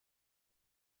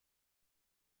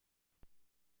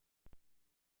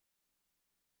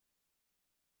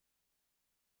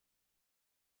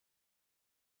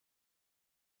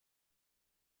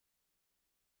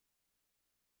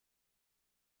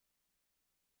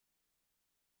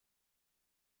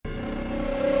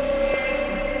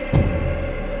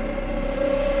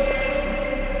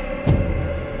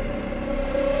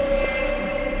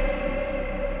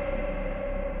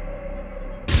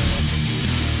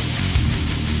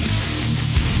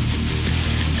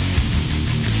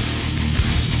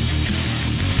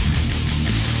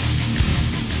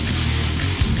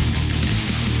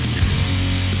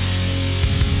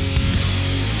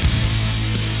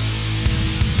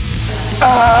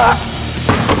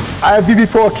IFBB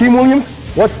Pro Akeem Williams,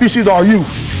 what species are you?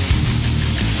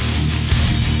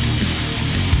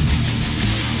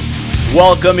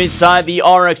 Welcome inside the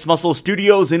RX Muscle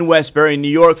Studios in Westbury, New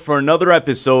York for another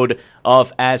episode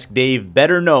of Ask Dave,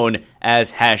 better known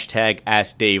as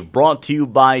 #AskDave, brought to you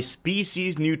by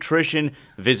Species Nutrition.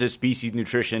 Visit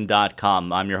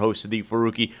speciesnutrition.com. I'm your host, Sadiq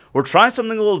Faruqi. We're trying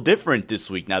something a little different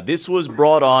this week. Now, this was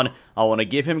brought on, I want to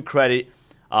give him credit,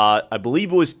 I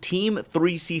believe it was Team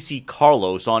 3CC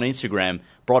Carlos on Instagram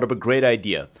brought up a great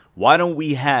idea. Why don't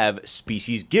we have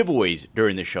species giveaways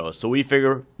during the show? So we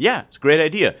figure, yeah, it's a great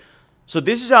idea. So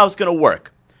this is how it's going to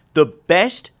work. The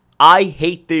best I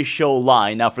hate this show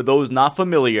line. Now, for those not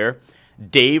familiar,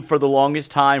 Dave, for the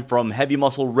longest time from Heavy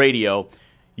Muscle Radio,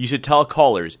 used to tell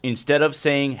callers, instead of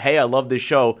saying, hey, I love this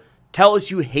show, tell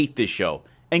us you hate this show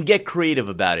and get creative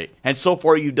about it. And so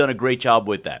far, you've done a great job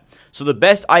with that. So the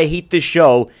best I hate this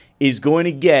show is going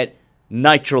to get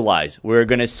Nitralized. We're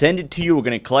going to send it to you. We're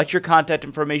going to collect your contact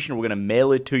information. We're going to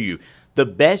mail it to you. The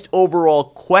best overall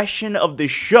question of the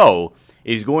show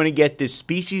is going to get this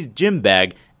Species gym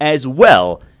bag as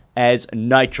well as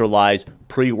Nitralized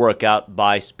pre-workout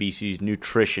by Species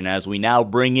Nutrition. As we now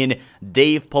bring in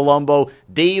Dave Palumbo.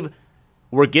 Dave,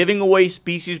 we're giving away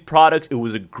Species products. It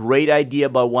was a great idea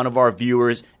by one of our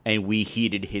viewers, and we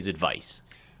heeded his advice.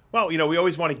 Well, we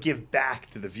always want to give back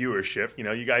to the viewership.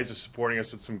 You guys are supporting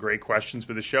us with some great questions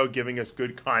for the show, giving us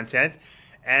good content.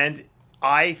 And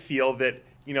I feel that,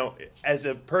 as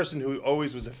a person who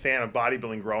always was a fan of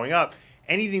bodybuilding growing up,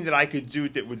 anything that I could do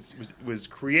that was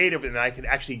creative and that I could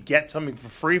actually get something for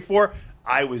free for,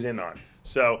 I was in on.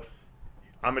 So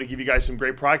I'm going to give you guys some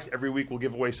great products. Every week we'll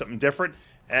give away something different.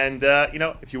 And,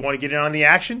 if you want to get in on the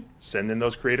action, send in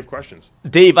those creative questions.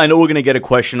 Dave, I know we're going to get a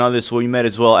question on this, so we might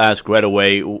as well ask right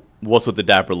away, what's with the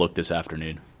dapper look this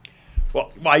afternoon? Well,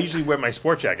 I usually wear my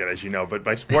sport jacket, as you know, but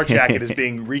my sport jacket is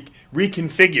being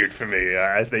reconfigured for me,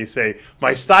 as they say.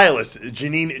 My stylist,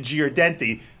 Janine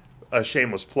Giordenti, a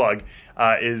shameless plug,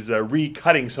 is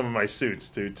recutting some of my suits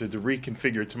to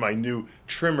reconfigure to my new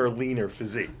trimmer, leaner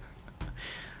physique.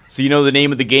 So you know the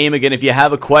name of the game. Again, if you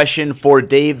have a question for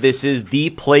Dave, this is the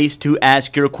place to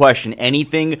ask your question.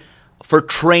 Anything for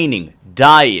training,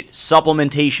 diet,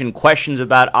 supplementation, questions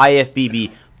about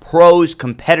IFBB, pros,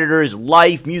 competitors,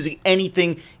 life, music,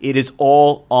 anything, it is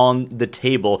all on the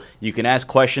table. You can ask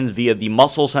questions via the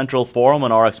Muscle Central forum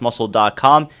on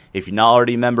rxmuscle.com. If you're not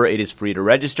already a member, it is free to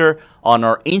register. On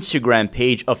our Instagram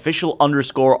page,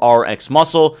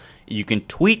 official_rxmuscle, you can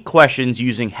tweet questions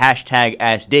using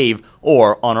 #AskDave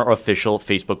or on our official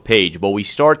Facebook page. But we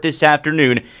start this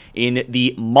afternoon in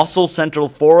the Muscle Central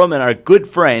forum and our good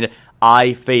friend,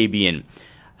 Fabian.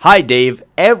 Hi, Dave.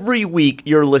 Every week,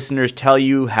 your listeners tell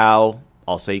you how,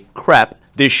 I'll say, crap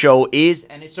this show is,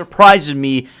 and it surprises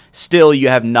me still you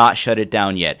have not shut it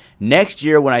down yet. Next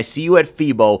year, when I see you at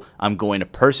FIBO, I'm going to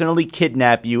personally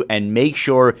kidnap you and make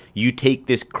sure you take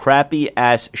this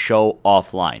crappy-ass show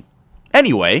offline.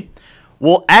 Anyway,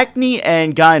 will acne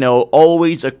and gyno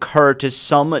always occur to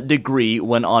some degree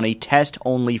when on a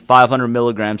test-only 500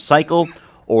 milligram cycle,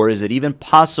 or is it even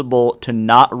possible to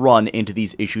not run into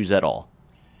these issues at all?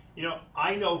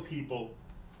 I know people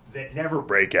that never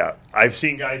break out. I've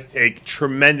seen guys take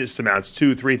tremendous amounts,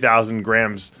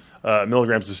 2,000-3,000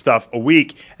 milligrams of stuff a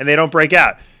week, and they don't break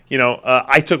out.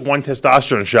 I took one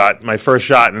testosterone shot, my first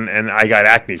shot, and I got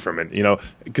acne from it,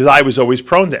 because I was always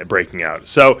prone to breaking out.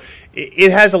 So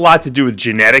it has a lot to do with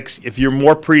genetics. If you're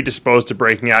more predisposed to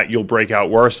breaking out, you'll break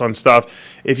out worse on stuff.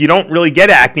 If you don't really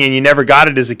get acne and you never got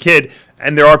it as a kid,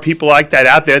 and there are people like that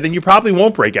out there, then you probably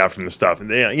won't break out from the stuff.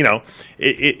 And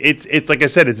it's like I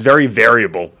said, it's very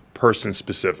variable, person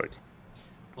specific.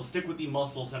 We'll stick with the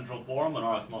Muscle Central forum on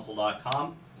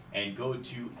rxmuscle.com and go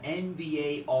to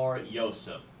NBAR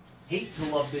Yosef. Hate to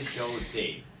love this show,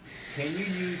 Dave. Can you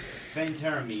use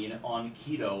phentermine on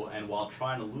keto and while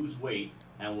trying to lose weight,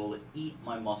 and will it eat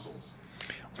my muscles?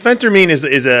 Phentermine is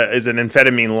an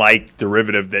amphetamine-like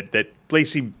derivative that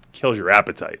basically kills your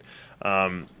appetite.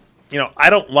 I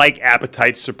don't like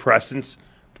appetite suppressants.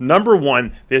 Number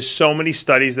one, there's so many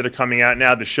studies that are coming out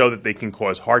now that show that they can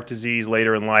cause heart disease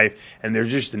later in life, and they're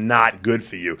just not good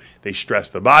for you. They stress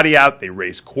the body out. They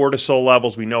raise cortisol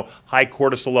levels. We know high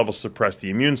cortisol levels suppress the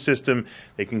immune system.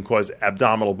 They can cause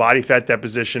abdominal body fat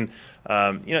deposition.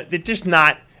 They're just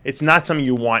not. It's not something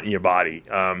you want in your body.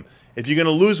 If you're going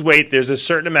to lose weight, there's a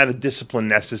certain amount of discipline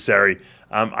necessary.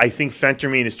 I think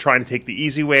phentermine is trying to take the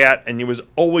easy way out, and there was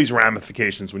always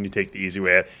ramifications when you take the easy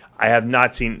way out. I have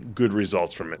not seen good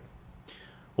results from it.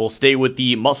 We'll stay with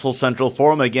the Muscle Central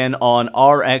forum again on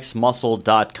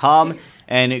rxmuscle.com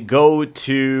and go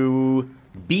to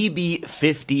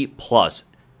BB50 plus.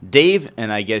 Dave,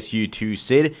 and I guess you too,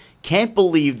 Sid, can't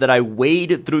believe that I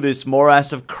waded through this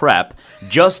morass of crap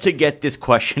just to get this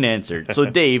question answered. So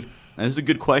Dave, and this is a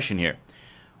good question here.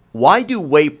 Why do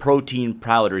whey protein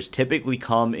powders typically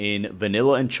come in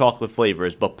vanilla and chocolate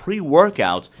flavors, but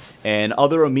pre-workouts and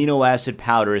other amino acid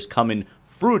powders come in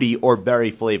fruity or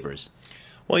berry flavors?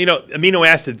 Well, amino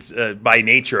acids by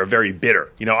nature are very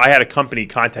bitter. I had a company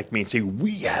contact me and say,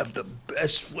 we have the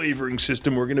best flavoring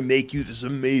system. We're going to make you this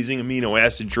amazing amino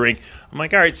acid drink. I'm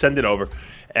like, all right, send it over.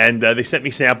 And they sent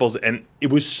me samples, and it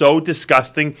was so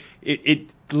disgusting.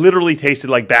 It literally tasted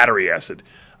like battery acid.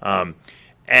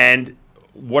 And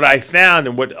what I found,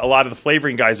 and what a lot of the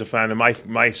flavoring guys have found, and I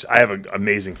have an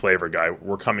amazing flavor guy.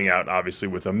 We're coming out obviously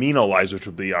with Aminolize, which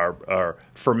will be our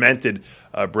fermented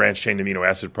branched chain amino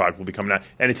acid product will be coming out,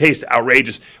 and it tastes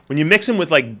outrageous. When you mix them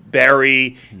with like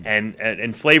berry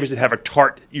and flavors that have a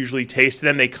tart usually taste to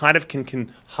them, they kind of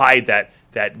can hide that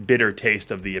bitter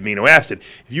taste of the amino acid.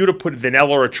 If you were to put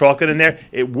vanilla or chocolate in there,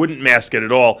 it wouldn't mask it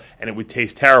at all, and it would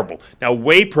taste terrible. Now,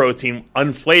 whey protein,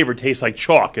 unflavored, tastes like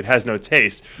chalk. It has no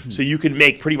taste. So you can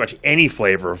make pretty much any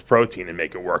flavor of protein and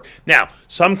make it work. Now,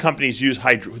 some companies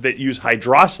that use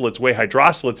hydrosylates, whey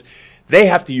hydrosylates, they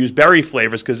have to use berry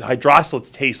flavors because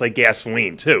hydrosylates taste like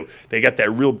gasoline, too. They got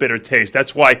that real bitter taste.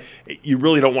 That's why you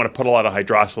really don't want to put a lot of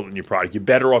hydrosylate in your product. You're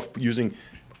better off using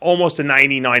almost a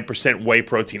 99% whey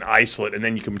protein isolate, and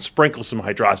then you can sprinkle some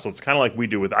hydrosylates, kind of like we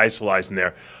do with Isolize in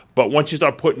there. But once you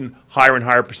start putting higher and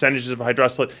higher percentages of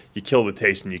hydrosolate, you kill the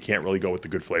taste, and you can't really go with the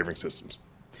good flavoring systems.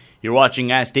 You're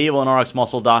watching Ask Dave on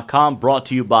RxMuscle.com, brought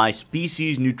to you by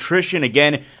Species Nutrition.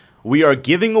 Again, we are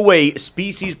giving away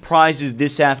Species prizes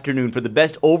this afternoon. For the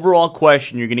best overall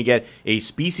question, you're going to get a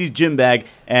Species gym bag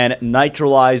and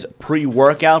Nitrolize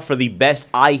pre-workout. For the best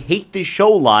I Hate This Show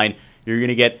line, you're going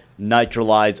to get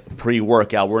Nitrolize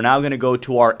pre-workout. We're now going to go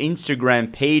to our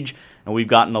Instagram page, and we've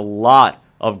gotten a lot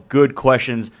of good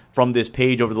questions from this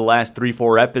page over the last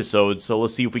 3-4 episodes, so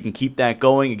let's see if we can keep that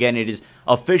going. Again, it is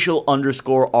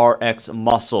official_RX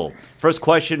Muscle. First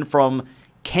question from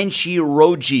Kenshi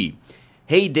Roji.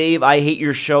 Hey Dave, I hate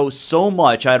your show so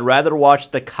much I'd rather watch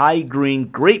the Kai Green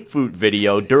grapefruit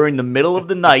video during the middle of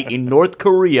the night in North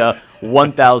Korea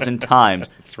 1,000 times.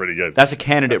 That's pretty good. That's a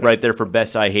candidate right there for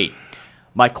best I hate.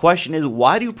 My question is,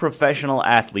 why do professional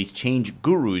athletes change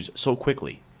gurus so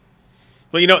quickly?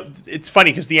 Well, it's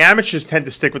funny because the amateurs tend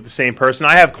to stick with the same person.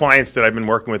 I have clients that I've been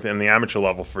working with in the amateur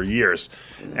level for years,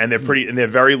 and they're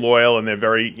very loyal, and they're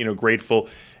very, grateful.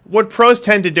 What pros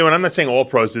tend to do, and I'm not saying all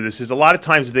pros do this, is a lot of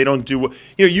times they don't do,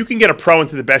 you can get a pro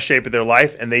into the best shape of their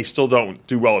life and they still don't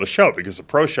do well at a show because a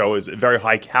pro show is a very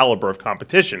high caliber of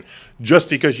competition.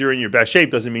 Just because you're in your best shape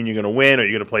doesn't mean you're going to win or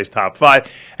you're going to place top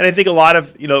 5. And I think a lot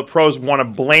of, pros want to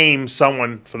blame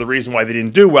someone for the reason why they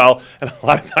didn't do well, and a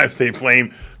lot of times they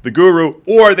blame the guru,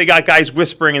 or they got guys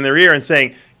whispering in their ear and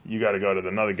saying, you got to go to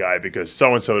another guy because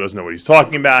so-and-so doesn't know what he's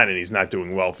talking about and he's not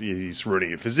doing well. He's ruining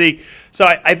your physique. So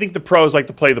I think the pros like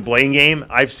to play the blame game.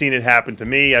 I've seen it happen to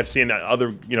me. I've seen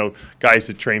other, guys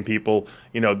that train people,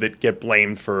 that get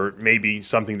blamed for maybe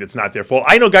something that's not their fault.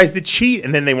 I know guys that cheat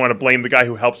and then they want to blame the guy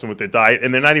who helps them with their diet,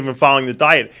 and they're not even following the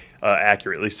diet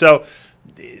accurately. So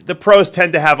the pros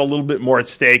tend to have a little bit more at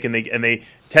stake, and they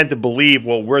tend to believe,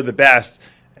 well, we're the best,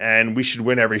 and we should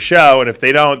win every show, and if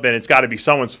they don't, then it's got to be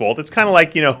someone's fault. It's kind of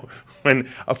like, when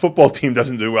a football team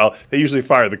doesn't do well, they usually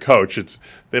fire the coach.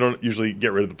 They don't usually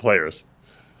get rid of the players.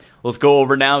 Let's go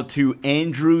over now to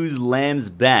Andrews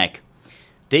Lamb's back.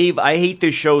 Dave, I hate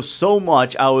this show so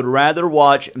much, I would rather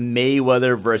watch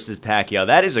Mayweather versus Pacquiao.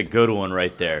 That is a good one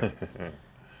right there. It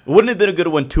wouldn't have been a good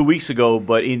one 2 weeks ago,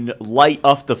 but in light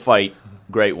of the fight,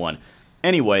 great one.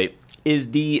 Anyway,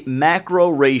 is the macro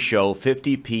ratio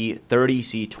 50P,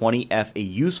 30C, 20F a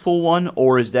useful one,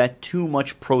 or is that too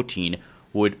much protein?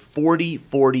 Would 40,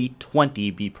 40, 20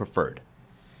 be preferred?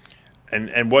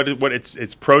 And what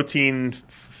it's protein,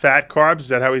 fat, carbs? Is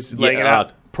that how he's laying it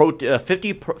out?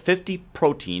 50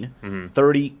 protein,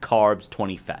 30 carbs,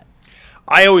 20 fat.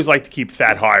 I always like to keep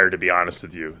fat higher, to be honest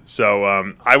with you. So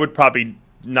I would probably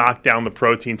knock down the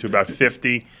protein to about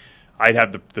 50. I'd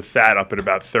have the fat up at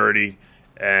about 30.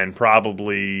 And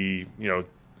probably,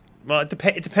 well, it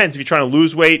depends. If you're trying to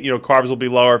lose weight, carbs will be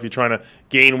lower. If you're trying to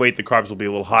gain weight, the carbs will be a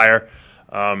little higher.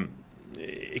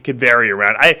 It could vary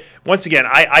around. Once again,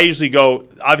 I usually go,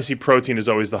 obviously protein is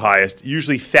always the highest.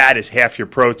 Usually fat is half your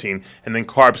protein, and then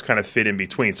carbs kind of fit in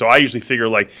between. So I usually figure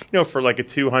for like a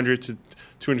 200 to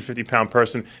 250-pound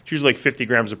person, it's usually like 50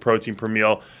 grams of protein per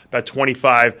meal, about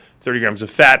 30 grams of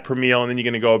fat per meal, and then you're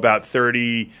going to go about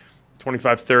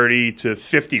 25, 30 to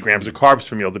 50 grams of carbs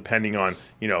per meal, depending on,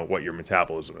 what your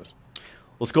metabolism is.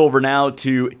 Let's go over now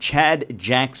to Chad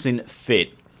Jackson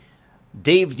Fit.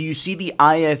 Dave, do you see the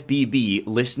IFBB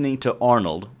listening to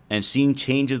Arnold and seeing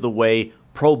changes the way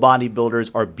pro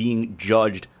bodybuilders are being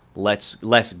judged? Less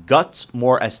guts,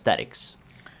 more aesthetics.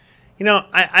 You know,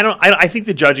 I think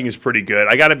the judging is pretty good.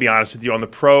 I got to be honest with you, on the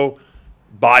pro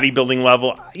bodybuilding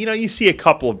level, you know, you see a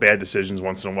couple of bad decisions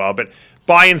once in a while, but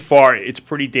by and far, it's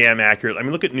pretty damn accurate. I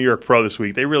mean, look at New York Pro this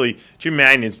week. Jim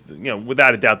Magnion's, you know,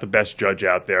 without a doubt the best judge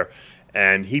out there,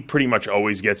 and he pretty much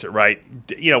always gets it right.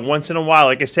 You know, once in a while,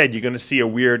 like I said, you're going to see a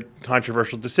weird,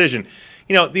 controversial decision.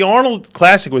 You know, the Arnold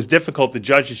Classic was difficult to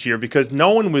judge this year because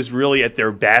no one was really at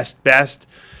their best.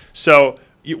 So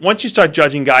once you start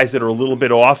judging guys that are a little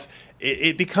bit off,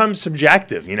 it becomes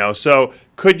subjective, you know. So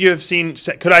could I have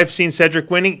seen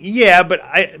Cedric winning? Yeah, but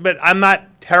I'm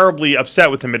not terribly upset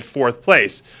with him at fourth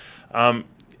place.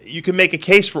 You can make a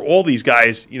case for all these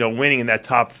guys, you know, winning in that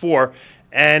top four.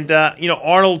 And you know,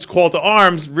 Arnold's call to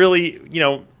arms really, you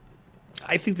know,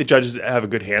 I think the judges have a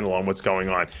good handle on what's going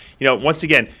on. You know, once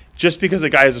again, just because a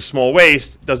guy has a small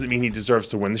waist doesn't mean he deserves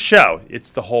to win the show.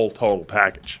 It's the whole total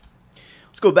package.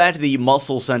 Let's go back to the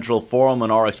Muscle Central forum on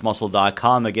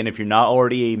rxmuscle.com. Again, if you're not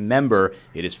already a member,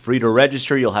 it is free to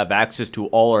register. You'll have access to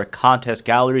all our contest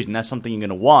galleries, and that's something you're going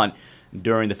to want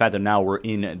during the fact that now we're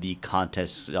in the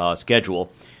contest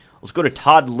schedule. Let's go to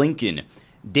Todd Lincoln.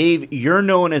 Dave, you're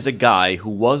known as a guy who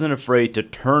wasn't afraid to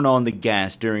turn on the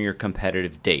gas during your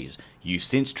competitive days. You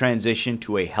since transitioned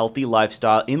to a healthy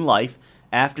lifestyle in life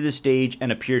after the stage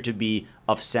and appear to be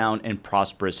of sound and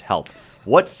prosperous health.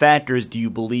 What factors do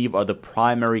you believe are the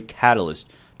primary catalyst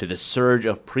to the surge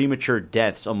of premature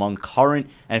deaths among current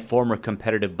and former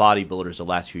competitive bodybuilders the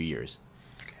last few years?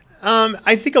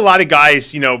 I think a lot of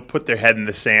guys, you know, put their head in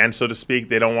the sand, so to speak.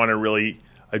 They don't want to really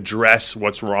address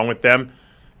what's wrong with them.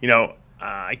 You know,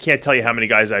 I can't tell you how many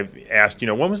guys I've asked, you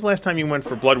know, when was the last time you went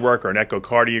for blood work or an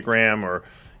echocardiogram, or,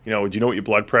 you know, do you know what your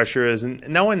blood pressure is? And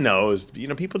no one knows. You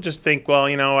know, people just think, well,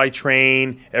 you know, I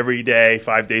train every day,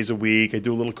 5 days a week. I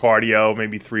do a little cardio,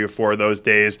 maybe 3 or 4 of those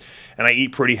days, and I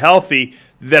eat pretty healthy,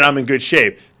 then I'm in good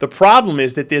shape. The problem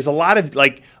is that there's a lot of,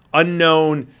 like,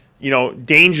 unknown, you know,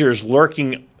 dangers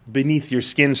lurking beneath your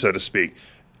skin, so to speak.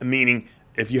 Meaning,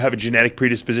 if you have a genetic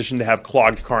predisposition to have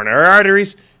clogged coronary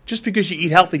arteries, just because you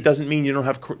eat healthy doesn't mean you don't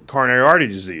have coronary artery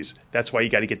disease. That's why you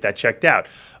got to get that checked out.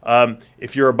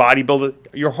 If you're a bodybuilder,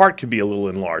 your heart could be a little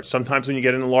enlarged. Sometimes when you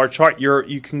get an enlarged heart,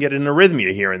 you can get an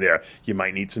arrhythmia here and there. You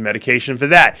might need some medication for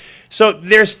that. So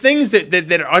there's things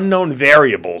that are unknown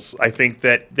variables, I think,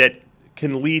 that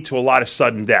can lead to a lot of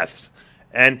sudden deaths.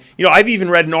 And, you know, I've even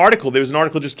read an article. There was an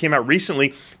article that just came out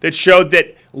recently that showed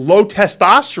that low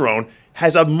testosterone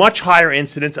has a much higher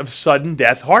incidence of sudden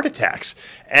death heart attacks.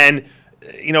 And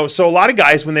you know, so a lot of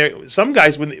guys, when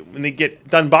they get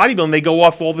done bodybuilding, they go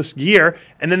off all this gear,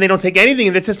 and then they don't take anything,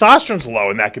 and the testosterone's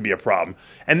low, and that could be a problem.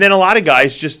 And then a lot of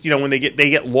guys just, you know, when they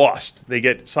get lost, they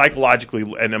get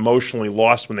psychologically and emotionally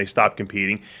lost when they stop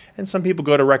competing. And some people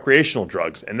go to recreational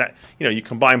drugs, and that, you know, you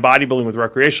combine bodybuilding with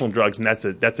recreational drugs, and that's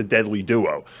a deadly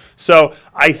duo. So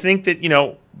I think that, you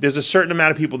know, there's a certain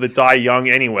amount of people that die young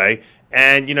anyway.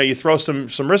 And, you know, you throw some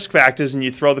risk factors, and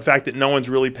you throw the fact that no one's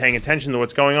really paying attention to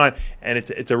what's going on, and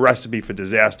it's a recipe for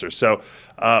disaster. So,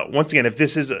 once again, if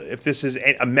this is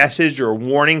a message or a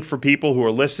warning for people who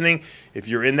are listening, if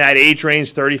you're in that age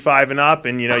range, 35 and up,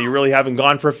 and, you know, you really haven't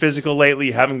gone for a physical lately,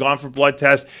 you haven't gone for blood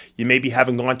tests, you maybe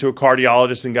haven't gone to a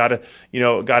cardiologist and got an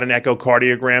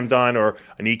echocardiogram done, or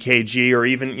an EKG, or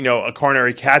even, you know, a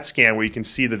coronary CAT scan where you can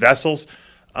see the vessels.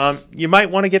 You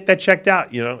might want to get that checked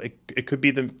out. You know, it could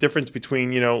be the difference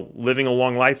between, you know, living a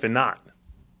long life and not.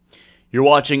 You're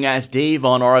watching Ask Dave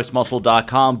on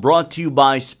rxmuscle.com, brought to you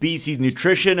by Species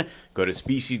Nutrition. Go to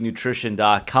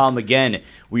speciesnutrition.com. Again,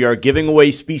 we are giving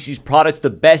away Species products. The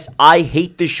best I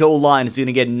Hate the Show line is going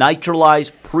to get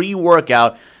Nitralized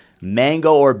pre-workout,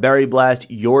 mango or berry blast,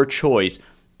 your choice.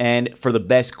 And for the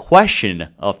best question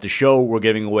of the show, we're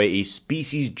giving away a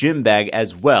Species gym bag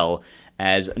as well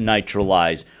as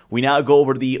Nitralize. We now go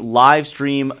over to the live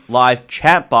stream, live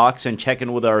chat box, and check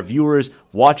in with our viewers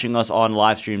watching us on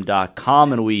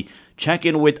livestream.com, and we check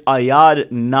in with Ayad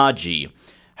Naji.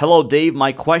 Hello, Dave.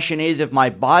 My question is, if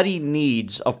my body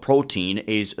needs of protein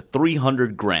is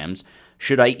 300 grams,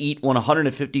 should I eat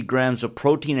 150 grams of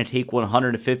protein and take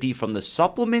 150 from the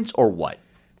supplements, or what?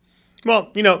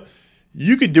 Well, you know,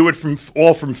 you could do it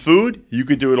all from food. You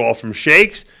could do it all from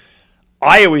shakes.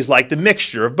 I always like the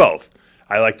mixture of both.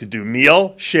 I like to do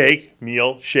meal, shake,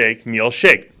 meal, shake, meal,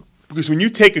 shake. Because when you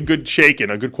take a good shake, and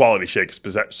a good quality shake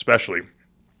especially,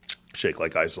 shake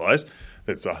like Isolized,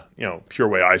 that's a pure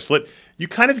whey isolate, you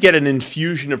kind of get an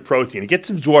infusion of protein. It gets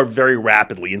absorbed very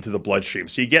rapidly into the bloodstream.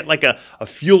 So you get like a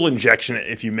fuel injection,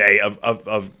 if you may, of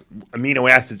amino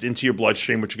acids into your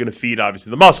bloodstream, which are going to feed, obviously,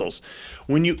 the muscles.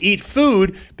 When you eat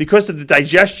food, because of the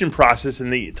digestion process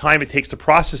and the time it takes to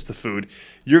process the food,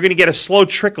 you're going to get a slow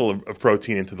trickle of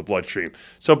protein into the bloodstream.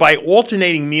 So by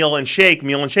alternating meal and shake,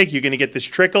 you're going to get this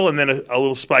trickle and then a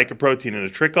little spike of protein and a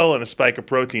trickle and a spike of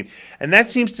protein. And that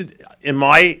seems to, in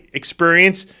my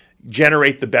experience,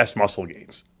 generate the best muscle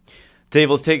gains. Dave,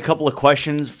 let's take a couple of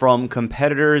questions from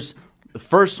competitors. The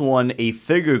first one, a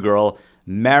figure girl,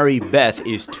 Mary Beth,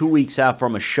 is 2 weeks out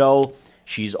from a show.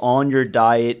 She's on your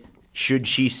diet. Should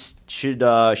she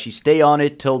stay on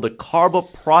it till the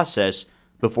carb process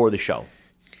before the show?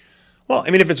 Well, I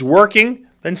mean, if it's working,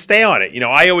 then stay on it.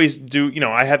 I always do.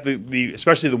 I have the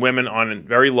especially the women on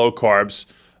very low carbs.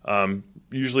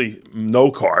 Usually no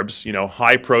carbs,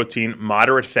 high protein,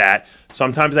 moderate fat.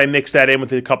 Sometimes I mix that in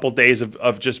with a couple days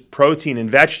of just protein and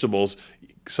vegetables.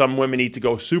 Some women need to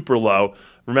go super low.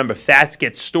 Remember, fats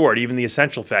get stored, even the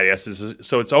essential fatty acids.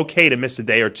 So it's okay to miss a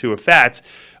day or two of fats,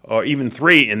 or even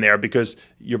 3 in there, because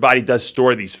your body does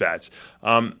store these fats.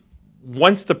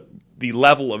 Once the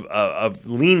level of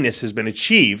leanness has been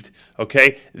achieved,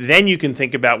 okay, then you can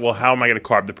think about, well, how am I going to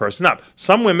carb the person up?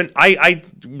 Some women, I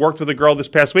worked with a girl this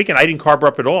past week, and I didn't carb her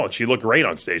up at all, and she looked great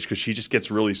on stage because she just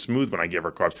gets really smooth when I give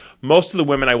her carbs. Most of the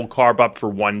women I will carb up for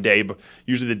one day,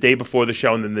 usually the day before the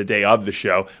show and then the day of the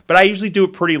show, but I usually do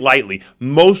it pretty lightly.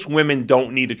 Most women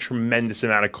don't need a tremendous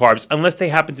amount of carbs unless they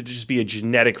happen to just be a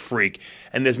genetic freak,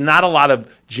 and there's not a lot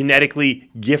of genetically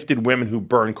gifted women who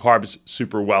burn carbs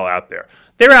super well out there.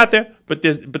 They're out there, but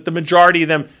the majority of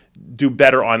them do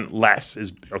better on less.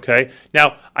 Okay.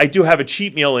 Now, I do have a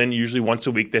cheat meal in usually once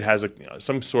a week that has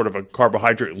some sort of a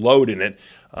carbohydrate load in it.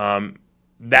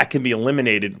 That can be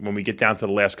eliminated when we get down to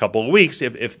the last couple of weeks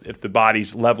if the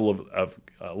body's level of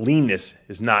leanness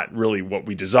is not really what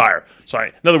we desire. So,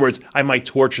 in other words, I might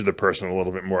torture the person a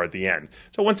little bit more at the end.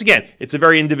 So once again, it's a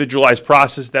very individualized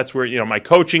process. That's where my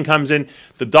coaching comes in.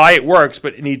 The diet works,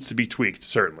 but it needs to be tweaked,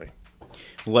 certainly.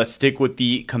 Let's stick with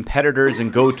the competitors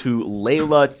and go to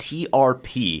Layla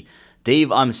TRP.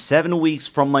 Dave, I'm 7 weeks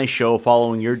from my show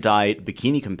following your diet,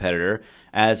 bikini competitor.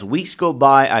 As weeks go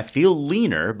by, I feel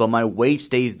leaner, but my weight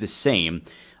stays the same.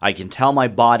 I can tell my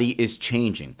body is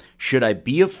changing. Should I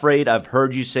be afraid? I've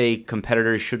heard you say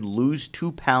competitors should lose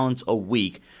 2 pounds a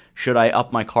week. Should I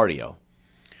up my cardio?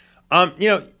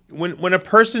 When a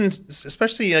person,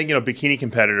 especially bikini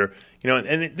competitor,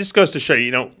 and this goes to show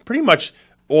you, pretty much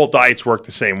all diets work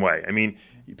the same way. I mean,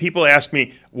 people ask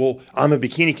me, well, I'm a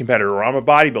bikini competitor or I'm a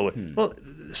bodybuilder. Well,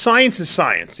 science is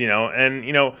science,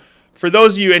 and, for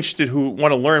those of you interested who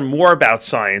want to learn more about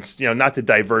science, not to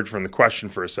diverge from the question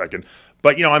for a second,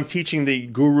 but, I'm teaching the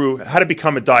guru how to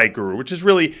become a diet guru, which is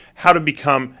really how to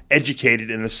become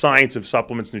educated in the science of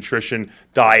supplements, nutrition,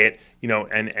 diet,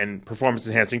 and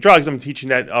performance-enhancing drugs. I'm teaching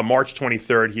that March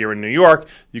 23rd here in New York.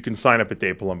 You can sign up at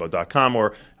davepalumbo.com,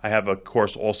 or I have a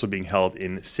course also being held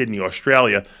in Sydney,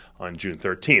 Australia on June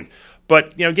 13th.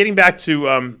 But, getting back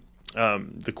to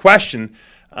the question,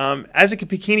 as a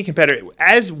bikini competitor,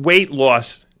 as weight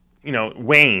loss,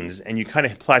 wanes and you kind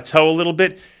of plateau a little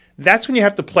bit, that's when you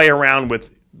have to play around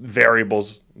with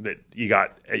variables that you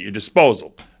got at your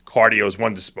disposal. Cardio is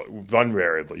one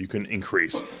variable you can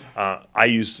increase. I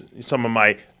use some of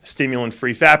my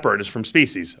stimulant-free fat burners from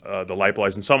Species, the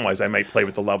Lipolyze and Somelyze. I might play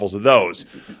with the levels of those.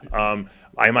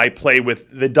 I might play with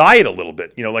the diet a little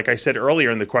bit. Like I said earlier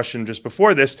in the question just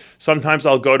before this, sometimes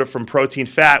I'll go from protein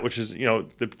fat, which is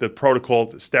the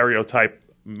protocol stereotype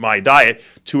my diet,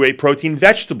 to a protein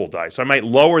vegetable diet. So I might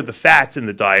lower the fats in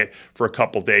the diet for a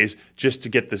couple days just to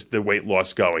get the weight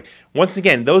loss going. Once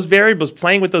again, those variables,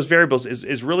 playing with those variables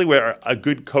is really where a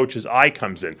good coach's eye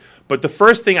comes in. But the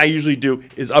first thing I usually do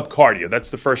is up cardio. That's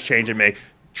the first change I make.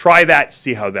 Try that,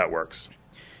 see how that works.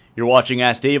 You're watching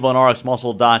Ask Dave on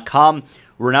rxmuscle.com.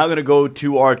 We're now going to go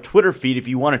to our Twitter feed. If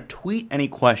you want to tweet any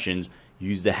questions,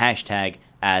 use the hashtag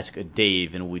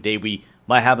AskDave. And Dave, we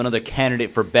might have another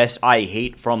candidate for Best I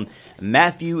Hate from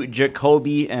Matthew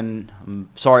Jacoby, and I'm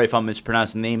sorry if I'm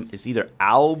mispronouncing the name. It's either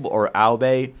Alb or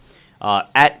Albe,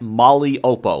 at Molly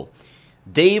Oppo.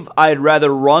 Dave, I'd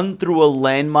rather run through a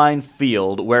landmine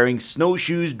field wearing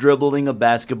snowshoes, dribbling a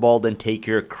basketball than take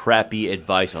your crappy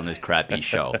advice on this crappy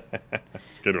show.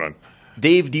 It's a good one.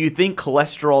 Dave, do you think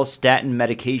cholesterol statin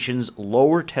medications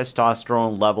lower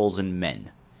testosterone levels in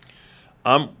men?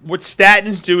 What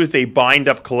statins do is they bind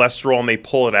up cholesterol and they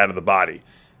pull it out of the body.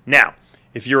 Now,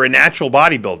 if you're a natural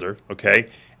bodybuilder, okay,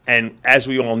 and as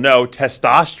we all know,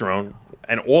 testosterone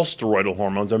and all steroidal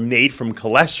hormones are made from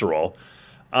cholesterol,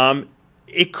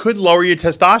 it could lower your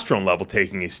testosterone level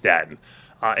taking a statin.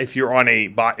 If you're a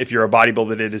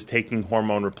bodybuilder that is taking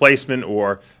hormone replacement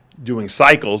or doing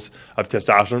cycles of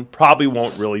testosterone, probably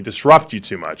won't really disrupt you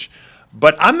too much.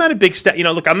 But I'm not a big statin.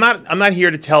 Look, I'm not here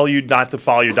to tell you not to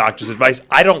follow your doctor's advice.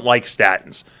 I don't like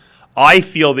statins. I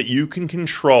feel that you can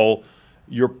control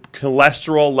your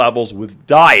cholesterol levels with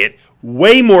diet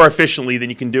way more efficiently than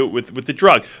you can do it with the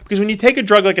drug. Because when you take a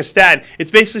drug like a statin,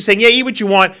 it's basically saying, yeah, eat what you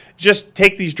want, just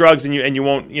take these drugs and you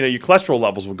won't, your cholesterol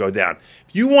levels will go down.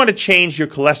 If you want to change your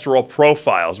cholesterol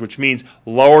profiles, which means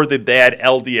lower the bad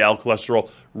LDL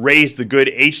cholesterol, raise the good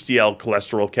HDL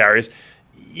cholesterol carriers,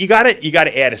 you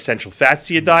gotta add essential fats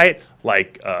to your diet,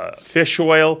 like fish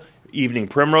oil, evening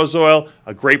primrose oil.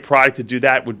 A great product to do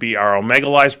that would be our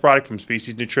Omega-Lyze product from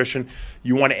Species Nutrition.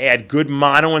 You want to add good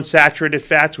monounsaturated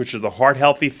fats, which are the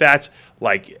heart-healthy fats,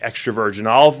 like extra virgin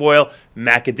olive oil,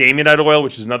 macadamia nut oil,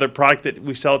 which is another product that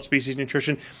we sell at Species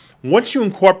Nutrition. Once you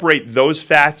incorporate those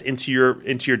fats into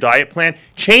your diet plan,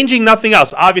 changing nothing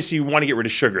else, obviously you want to get rid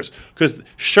of sugars, because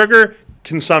sugar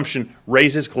consumption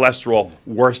raises cholesterol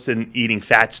worse than eating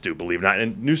fats do, believe it or not.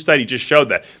 And a new study just showed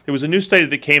that. There was a new study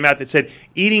that came out that said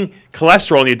eating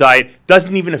cholesterol in your diet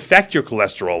doesn't even affect your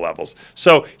cholesterol levels.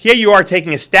 So here you are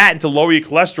taking a statin to lower your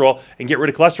cholesterol and get rid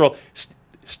of cholesterol.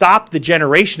 Stop the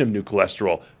generation of new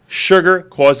cholesterol. Sugar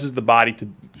causes the body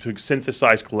to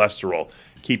synthesize cholesterol.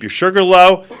 Keep your sugar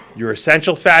low, your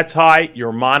essential fats high,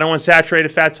 your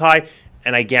monounsaturated fats high,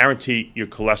 and I guarantee your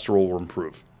cholesterol will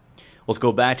improve. Let's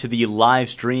go back to the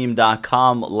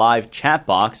livestream.com live chat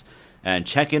box and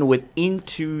check in with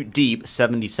Into Deep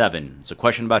 77. It's a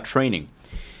question about training.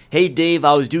 Hey Dave,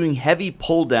 I was doing heavy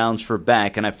pull downs for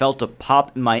back and I felt a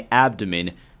pop in my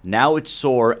abdomen. Now it's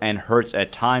sore and hurts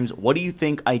at times. What do you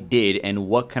think I did and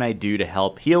what can I do to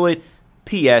help heal it?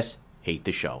 P.S. Hate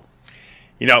the show.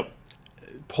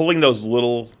 Pulling those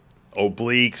little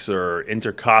obliques or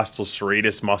intercostal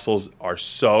serratus muscles are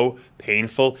so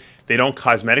painful. They don't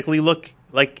cosmetically look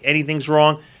like anything's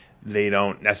wrong. They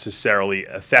don't necessarily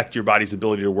affect your body's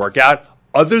ability to work out,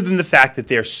 other than the fact that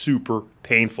they're super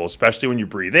painful, especially when you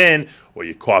breathe in or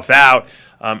you cough out.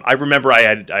 I remember I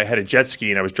had a jet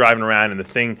ski and I was driving around and the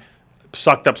thing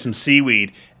sucked up some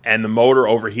seaweed and the motor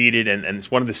overheated and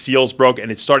one of the seals broke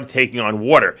and it started taking on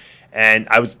water. And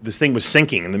this thing was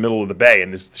sinking in the middle of the bay,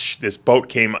 and this boat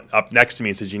came up next to me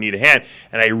and says, "You need a hand."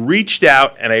 And I reached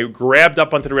out and I grabbed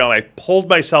up onto the rail and I pulled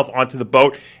myself onto the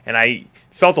boat, and I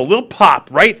felt a little pop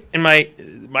right in my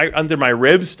under my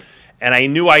ribs, and I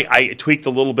knew I tweaked a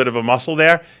little bit of a muscle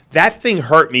there. That thing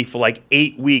hurt me for like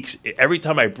 8 weeks. Every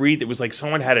time I breathed, it was like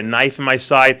someone had a knife in my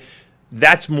side.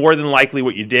 That's more than likely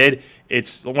what you did.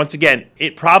 Once again,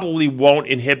 it probably won't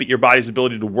inhibit your body's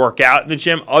ability to work out in the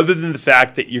gym, other than the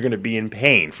fact that you're going to be in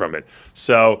pain from it.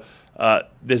 So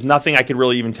there's nothing I could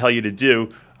really even tell you to do.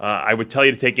 I would tell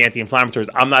you to take anti-inflammatories.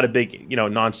 I'm not a big,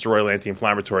 non-steroidal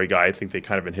anti-inflammatory guy. I think they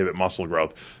kind of inhibit muscle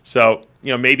growth. So,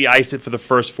 maybe ice it for the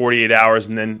first 48 hours,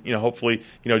 and then, hopefully,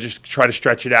 just try to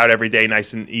stretch it out every day,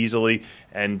 nice and easily,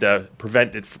 and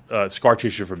prevent scar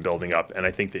tissue from building up. And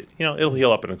I think that, it'll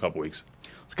heal up in a couple weeks.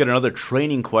 Let's get another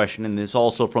training question, and this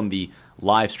also from the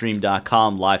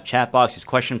livestream.com live chat box. This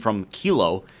question from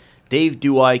Kilo. Dave,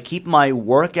 do I keep my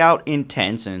workout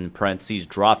intense, in parentheses,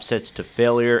 drop sets to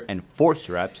failure and force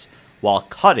reps, while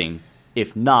cutting?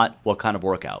 If not, what kind of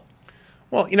workout?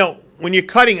 Well, when you're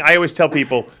cutting, I always tell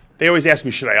people, they always ask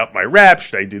me, should I up my reps?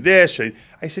 Should I do this?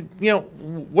 I said,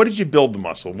 what did you build the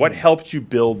muscle? What helped you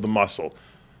build the muscle?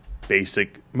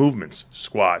 Basic movements,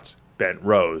 squats, bent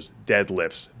rows,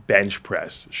 deadlifts, bench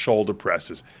press, shoulder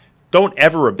presses. Don't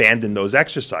ever abandon those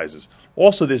exercises.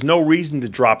 Also, there's no reason to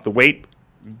drop the weight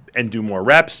and do more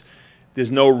reps.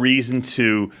 There's no reason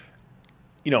to,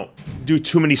 do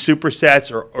too many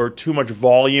supersets or too much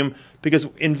volume, because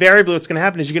invariably what's going to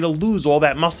happen is you're going to lose all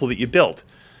that muscle that you built.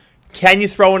 Can you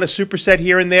throw in a superset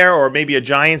here and there, or maybe a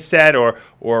giant set, or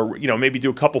maybe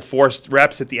do a couple forced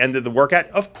reps at the end of the workout?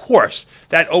 Of course,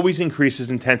 that always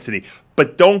increases intensity.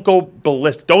 But don't go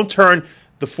ballistic. Don't turn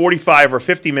the 45 or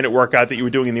 50-minute workout that you were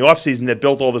doing in the off-season that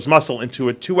built all this muscle into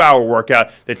a 2-hour workout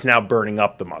that's now burning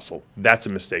up the muscle. That's a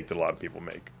mistake that a lot of people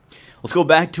make. Let's go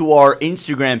back to our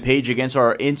Instagram page. Against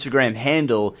our Instagram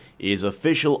handle is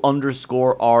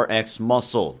official_RX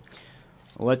Muscle.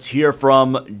 Let's hear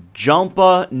from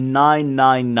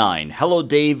Jumpa999. Hello,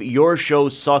 Dave. Your show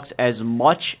sucks as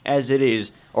much as it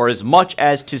is, or as much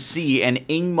as to see an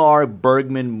Ingmar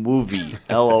Bergman movie.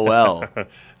 LOL.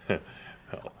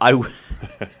 A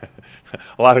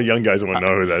lot of young guys want to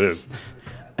know who that is.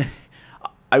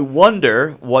 I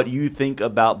wonder what you think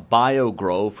about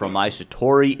BioGrow from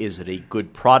Isotori. Is it a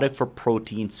good product for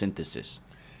protein synthesis?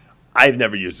 I've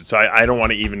never used it, so I don't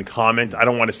want to even comment. I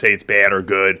don't want to say it's bad or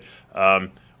good. I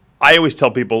always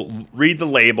tell people, read the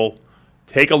label,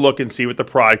 take a look and see what the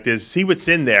product is, see what's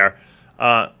in there.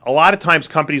 A lot of times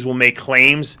companies will make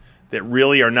claims that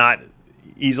really are not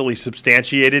easily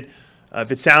substantiated.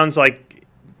 If it sounds like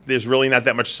there's really not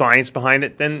that much science behind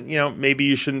it, then maybe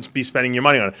you shouldn't be spending your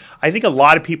money on it. I think a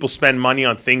lot of people spend money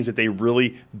on things that they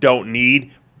really don't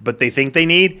need, but they think they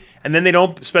need, and then they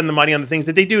don't spend the money on the things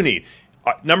that they do need.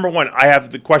 Number one,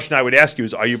 the question I would ask you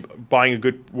is, are you buying a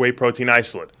good whey protein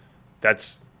isolate?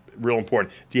 That's real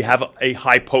important. Do you have a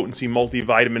high-potency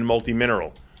multivitamin,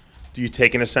 multimineral? Do you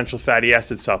take an essential fatty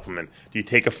acid supplement? Do you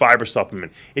take a fiber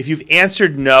supplement? If you've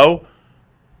answered no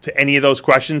to any of those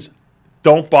questions,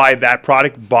 don't buy that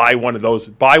product. Buy one of those.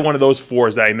 Buy one of those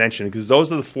fours that I mentioned, because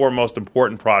those are the four most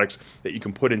important products that you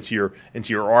can put into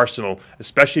your arsenal,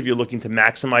 especially if you're looking to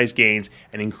maximize gains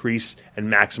and increase and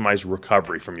maximize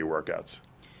recovery from your workouts.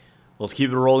 Well, let's keep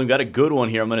it rolling. Got a good one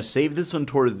here. I'm going to save this one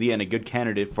towards the end. A good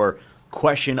candidate for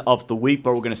question of the week,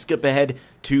 but we're going to skip ahead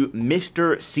to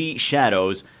Mr. C.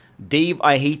 Shadows. Dave,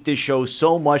 I hate this show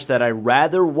so much that I'd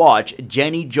rather watch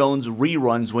Jenny Jones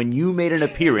reruns when you made an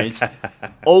appearance.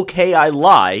 Okay, I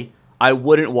lie. I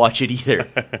wouldn't watch it either.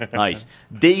 Nice.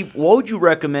 Dave, what would you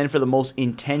recommend for the most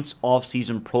intense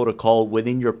off-season protocol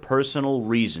within your personal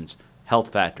reasons,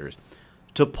 health factors,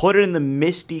 to put it in the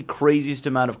misty, craziest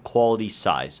amount of quality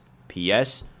size?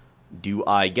 P.S. Do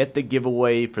I get the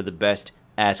giveaway for the best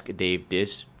Ask Dave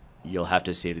Diss? You'll have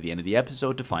to stay to the end of the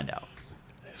episode to find out.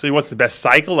 So he wants the best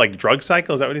cycle, like drug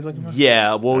cycle? Is that what he's looking for?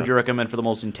 Yeah. What would you recommend for the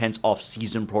most intense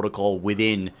off-season protocol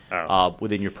within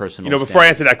your personal before standard? I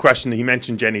answer that question, he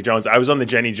mentioned Jenny Jones. I was on the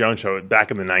Jenny Jones show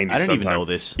back in the 90s. I didn't even know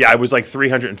this. Yeah, I was like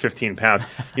 315 pounds.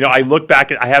 I look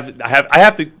back at I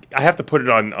have to put it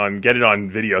on get it on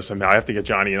video somehow. I have to get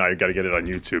Johnny and I got to get it on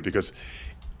YouTube because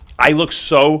I look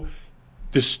so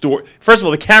distort. First of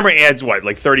all, the camera adds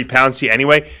like 30 pounds to you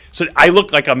anyway. So I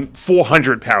look like I'm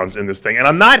 400 pounds in this thing, and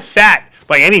I'm not fat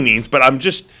by any means, but I'm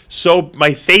just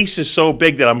my face is so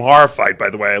big that I'm horrified by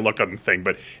the way I look on the thing,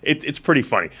 but it's pretty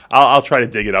funny. I'll try to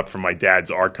dig it up from my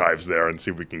dad's archives there and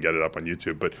see if we can get it up on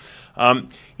YouTube. But,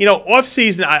 off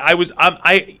season,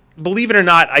 I believe it or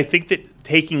not, I think that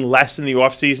taking less in the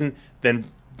off season than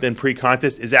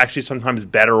pre-contest is actually sometimes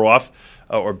better off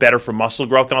or better for muscle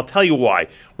growth. And I'll tell you why.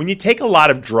 When you take a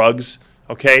lot of drugs,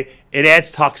 okay, it adds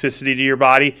toxicity to your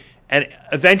body, and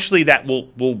eventually that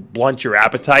will blunt your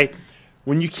appetite.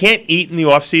 When you can't eat in the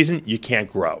off-season, you can't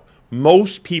grow.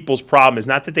 Most people's problem is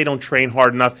not that they don't train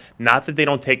hard enough, not that they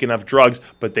don't take enough drugs,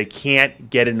 but they can't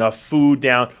get enough food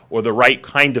down or the right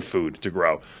kind of food to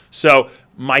grow. So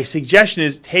my suggestion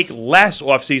is take less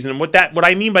off-season. And what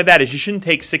I mean by that is you shouldn't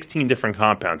take 16 different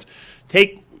compounds.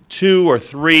 Take 2 or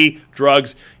 3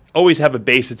 drugs. Always have a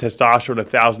base of testosterone,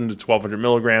 1,000 to 1,200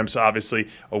 milligrams. Obviously,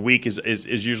 a week is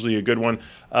usually a good one.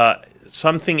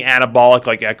 Something anabolic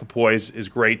like equipoise is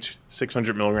great,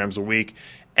 600 milligrams a week.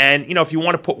 And, if you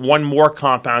want to put one more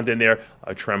compound in there,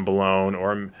 a trenbolone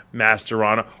or a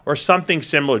Masterana or something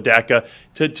similar, DECA,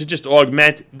 to just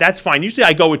augment, that's fine. Usually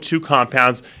I go with 2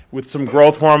 compounds with some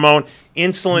growth hormone,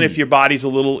 insulin if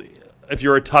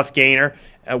you're a tough gainer,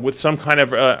 with some kind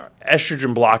of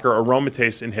estrogen blocker,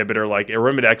 aromatase inhibitor like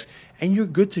Arimidex, and you're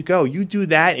good to go. You do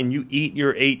that and you eat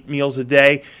your 8 meals a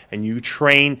day and you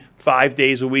train 5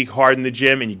 days a week hard in the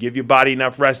gym and you give your body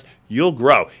enough rest, you'll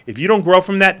grow. If you don't grow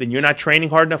from that, then you're not training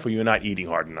hard enough or you're not eating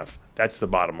hard enough. That's the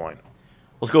bottom line.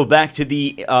 Let's go back to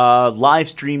the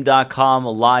livestream.com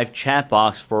live chat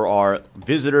box for our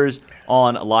visitors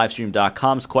on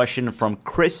livestream.com's question from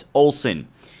Chris Olson.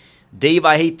 Dave,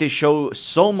 I hate this show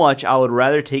so much I would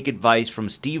rather take advice from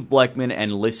Steve Bleckman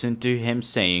and listen to him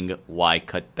saying, why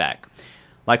cut back?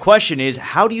 My question is,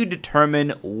 how do you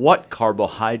determine what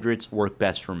carbohydrates work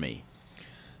best for me?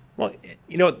 Well,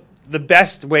 the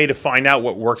best way to find out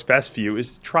what works best for you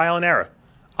is trial and error.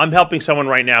 I'm helping someone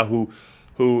right now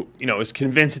who is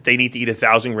convinced that they need to eat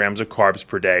 1,000 grams of carbs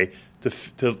per day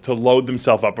to load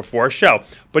themselves up before a show.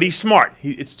 But he's smart.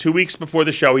 It's 2 weeks before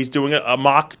the show. He's doing a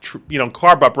mock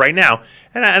carb up right now,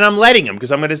 and I'm letting him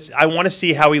because I want to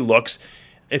see how he looks.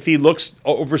 If he looks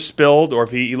overspilled or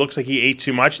if he looks like he ate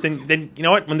too much, then you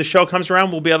know what? When the show comes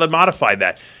around, we'll be able to modify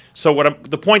that. So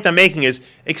the point I'm making is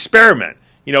experiment.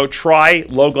 Try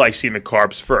low glycemic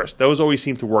carbs first. Those always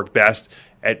seem to work best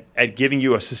at giving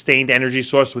you a sustained energy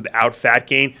source without fat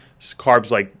gain.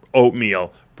 Carbs like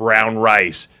oatmeal, brown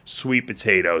rice, sweet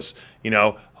potatoes,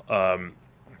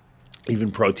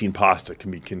 even protein pasta can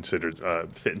be considered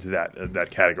fit into that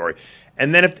category.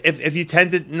 And then if you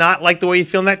tend to not like the way you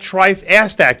feel in that, try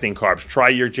fast-acting carbs. Try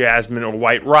your jasmine or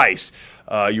white rice,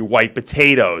 your white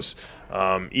potatoes.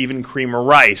 even cream or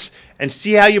rice, and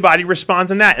see how your body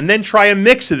responds on that, and then try a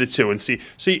mix of the two and see.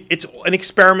 So it's an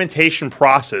experimentation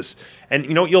process, and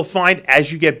you know what you'll find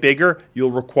as you get bigger,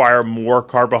 you'll require more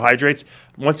carbohydrates.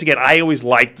 Once again, I always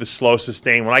like the slow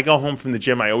sustain. When I go home from the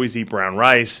gym, I always eat brown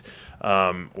rice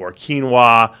or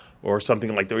quinoa or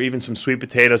something like that, or even some sweet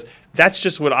potatoes. That's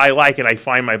just what I like, and I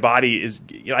find my body is,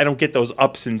 you know, I don't get those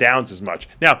ups and downs as much.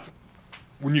 Now,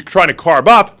 when you're trying to carb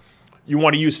up, you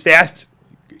want to use fast,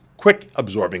 quick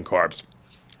absorbing carbs,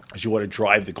 because you want to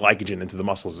drive the glycogen into the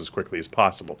muscles as quickly as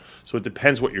possible. So it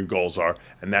depends what your goals are,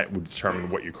 and that would determine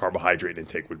what your carbohydrate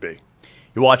intake would be.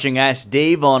 You're watching Ask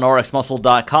Dave on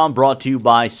rxmuscle.com, brought to you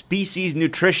by Species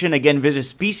Nutrition. Again, visit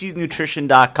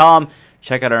speciesnutrition.com.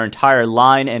 Check out our entire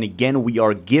line. And again, we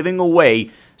are giving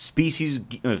away Species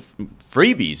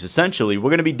freebies, essentially. We're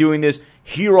going to be doing this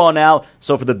here on out.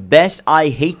 So for the best I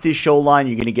Hate This Show line,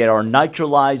 you're going to get our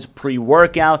Nitrolyze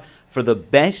pre-workout. For the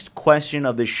best question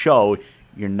of the show,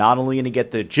 you're not only going to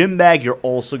get the gym bag, you're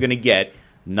also going to get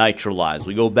Nitrolyze.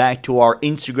 We go back to our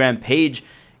Instagram page.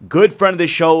 Good friend of the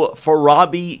show,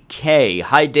 Farabi K.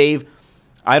 Hi, Dave.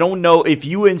 I don't know if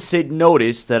you and Sid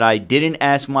noticed that I didn't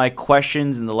ask my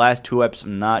questions in the last 2 episodes.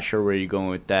 I'm not sure where you're going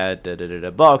with that.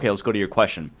 But okay, let's go to your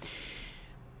question.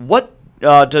 What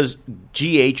does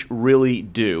GH really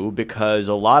do? Because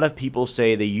a lot of people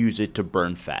say they use it to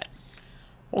burn fat.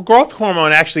 Well, growth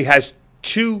hormone actually has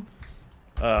two,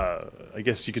 I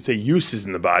guess you could say, uses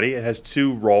in the body. It has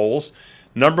two roles.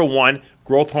 Number one,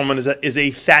 growth hormone is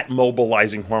a fat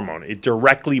mobilizing hormone. It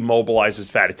directly mobilizes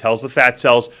fat. It tells the fat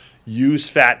cells, use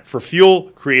fat for fuel,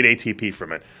 create ATP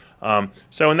from it.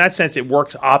 So in that sense, it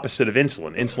works opposite of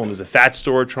insulin. Insulin is a fat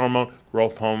storage hormone.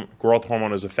 Growth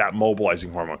hormone is a fat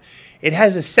mobilizing hormone. It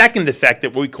has a second effect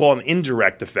that we call an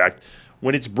indirect effect.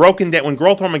 When it's broken down, when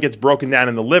growth hormone gets broken down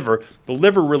in the liver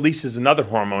releases another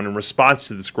hormone in response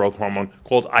to this growth hormone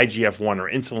called IGF-1, or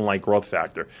insulin-like growth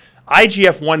factor.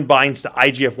 IGF-1 binds to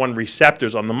IGF-1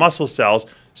 receptors on the muscle cells,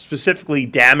 specifically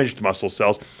damaged muscle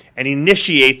cells, and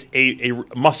initiates a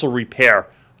muscle repair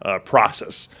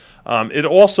process. It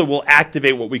also will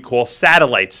activate what we call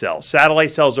satellite cells. Satellite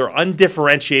cells are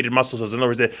undifferentiated muscle cells. In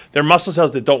other words, they're muscle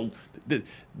cells that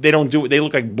they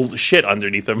look like shit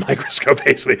underneath a microscope,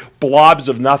 basically blobs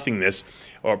of nothingness,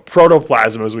 or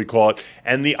protoplasm as we call it.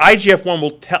 And the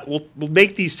IGF-1 will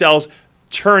make these cells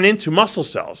turn into muscle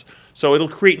cells. So it'll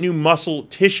create new muscle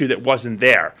tissue that wasn't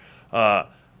there.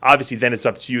 Obviously, then it's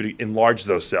up to you to enlarge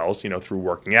those cells, through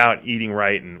working out, eating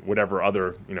right, and whatever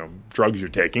other, drugs you're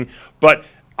taking. But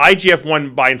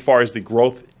IGF-1 by and far is the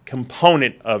growth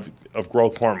component of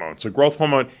growth hormone. So growth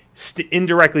hormone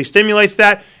indirectly stimulates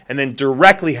that, and then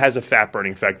directly has a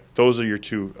fat-burning effect. Those are your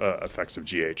two effects of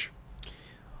GH.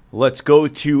 Let's go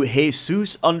to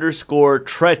Jesus_Treto.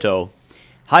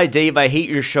 Hi, Dave. I hate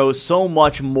your show so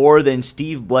much more than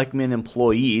Steve Bleckman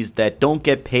employees that don't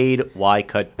get paid. Why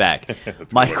cut back?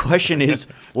 My question is...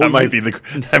 that might be the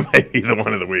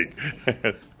one of the week.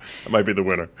 That might be the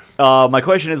winner. My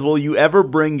question is, will you ever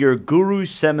bring your guru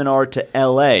seminar to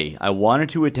L.A.? I wanted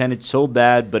to attend it so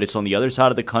bad, but it's on the other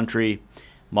side of the country.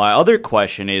 My other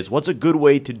question is, what's a good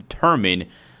way to determine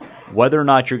whether or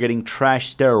not you're getting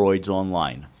trash steroids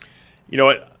online? You know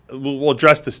what? We'll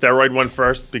address the steroid one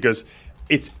first, because...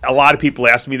 a lot of people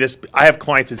ask me this. I have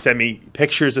clients that send me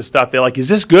pictures of stuff. They're like, "Is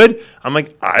this good?" I'm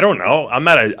like, "I don't know. I'm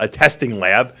not a testing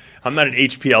lab. I'm not an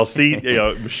HPLC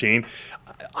machine.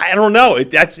 I don't know.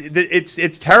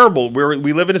 It's terrible.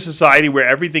 We live in a society where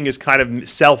everything is kind of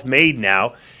self-made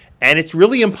now, and it's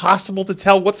really impossible to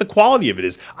tell what the quality of it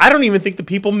is. I don't even think the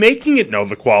people making it know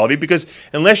the quality, because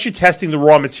unless you're testing the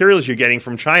raw materials you're getting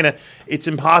from China, it's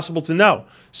impossible to know.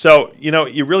 So,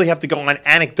 you really have to go on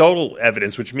anecdotal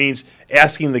evidence, which means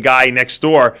asking the guy next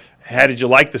door, how did you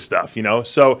like the stuff,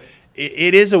 So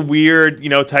it is a weird,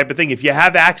 type of thing. If you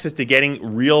have access to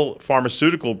getting real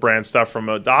pharmaceutical brand stuff from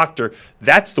a doctor,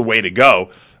 that's the way to go,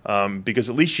 because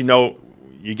at least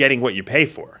you're getting what you pay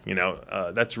for.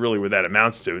 That's really what that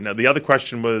amounts to. Now, the other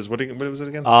question was, what was it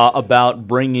again? About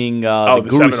bringing the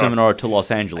Guru seminar to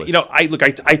Los Angeles.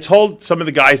 I told some of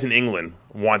the guys in England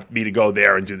want me to go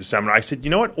there and do the seminar. I said,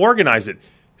 you know what? Organize it.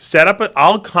 Set up it.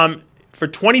 I'll come. For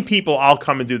 20 people, I'll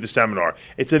come and do the seminar.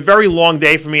 It's a very long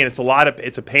day for me, and it's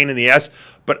a pain in the ass.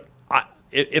 But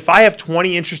if I have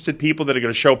 20 interested people that are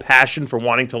going to show passion for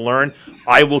wanting to learn,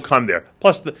 I will come there.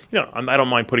 Plus, I don't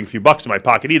mind putting a few bucks in my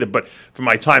pocket either, but for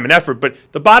my time and effort. But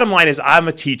the bottom line is, I'm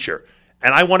a teacher,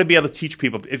 and I want to be able to teach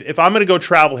people. If I'm going to go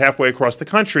travel halfway across the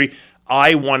country,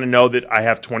 I want to know that I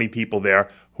have 20 people there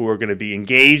who are going to be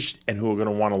engaged and who are going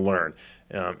to want to learn.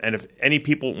 And if any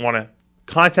people want to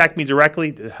contact me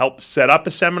directly to help set up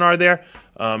a seminar there,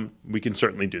 we can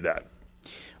certainly do that.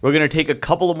 We're going to take a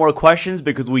couple of more questions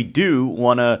because we do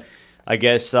want to, I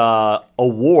guess,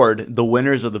 award the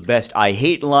winners of the best I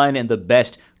hate line and the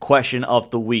best question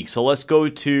of the week. So let's go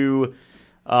to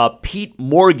Pete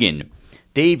Morgan.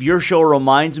 Dave, your show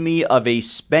reminds me of a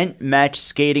spent match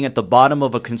skating at the bottom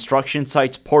of a construction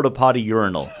site's porta potty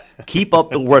urinal. Keep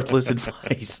up the worthless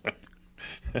advice.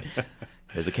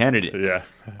 There's a candidate. Yeah.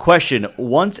 Question,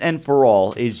 once and for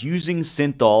all, is using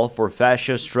synthol for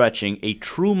fascia stretching a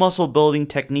true muscle building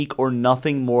technique or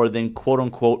nothing more than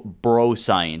quote-unquote bro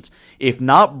science? If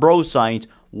not bro science,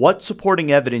 what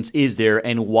supporting evidence is there,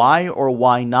 and why or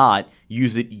why not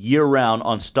use it year-round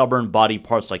on stubborn body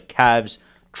parts like calves,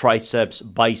 triceps,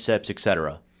 biceps,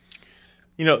 etc.?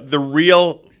 You know, the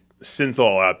real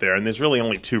synthol out there, and there's really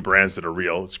only two brands that are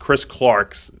real. It's Chris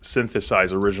Clark's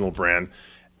synthesized original brand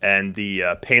and the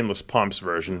painless pumps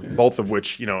version, both of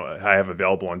which, you know, I have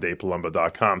available on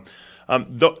DavePalumbo.com.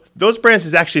 Those brands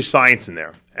is actually science in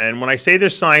there. And when I say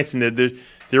there's science in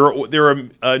there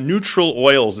are neutral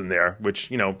oils in there,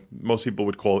 which, you know, most people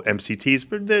would call MCTs,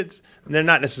 but they're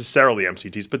not necessarily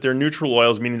MCTs, but they're neutral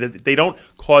oils, meaning that they don't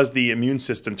cause the immune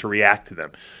system to react to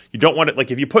them. You don't want it, like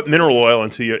if you put mineral oil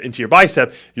into your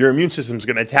bicep, your immune system is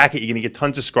going to attack it. You're going to get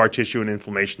tons of scar tissue and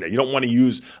inflammation there. You don't want to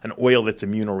use an oil that's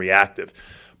immunoreactive.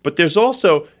 But there's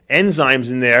also enzymes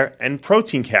in there and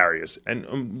protein carriers.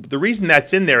 And the reason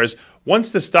that's in there is once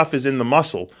the stuff is in the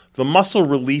muscle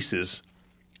releases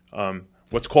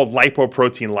what's called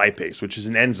lipoprotein lipase, which is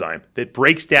an enzyme that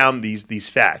breaks down these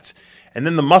fats. And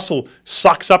then the muscle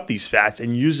sucks up these fats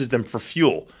and uses them for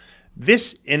fuel.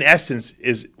 This, in essence,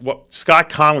 is what Scott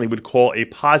Connolly would call a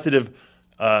positive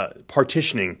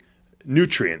partitioning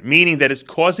nutrient, meaning that it's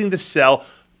causing the cell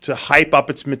to hype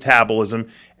up its metabolism,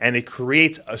 and it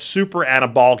creates a super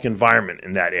anabolic environment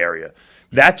in that area.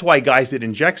 That's why guys that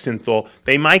inject synthol,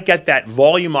 they might get that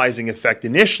volumizing effect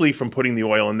initially from putting the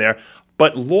oil in there,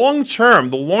 but long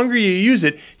term, the longer you use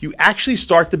it, you actually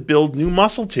start to build new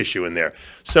muscle tissue in there.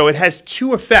 So it has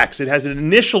two effects. It has an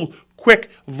initial quick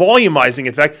volumizing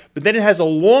effect, but then it has a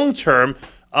long-term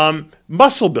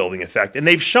muscle building effect. And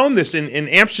they've shown this in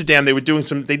Amsterdam.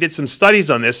 They did some studies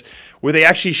on this where they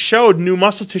actually showed new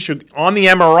muscle tissue on the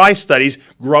MRI studies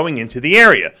growing into the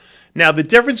area. Now, the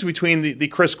difference between the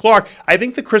Chris Clark, I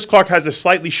think the Chris Clark has a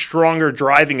slightly stronger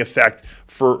driving effect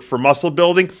for muscle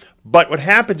building. But what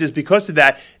happens is because of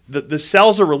that, the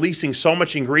cells are releasing so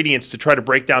much ingredients to try to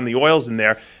break down the oils in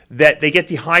there that they get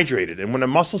dehydrated. And when a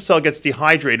muscle cell gets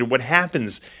dehydrated, what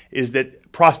happens is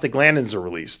that prostaglandins are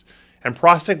released. And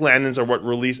prostaglandins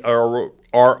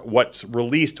are what's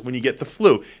released when you get the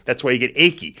flu. That's why you get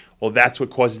achy. Well, that's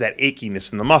what causes that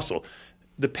achiness in the muscle.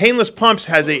 The painless pumps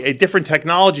has a different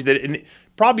technology that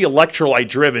probably electrolyte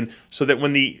driven, so that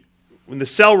when the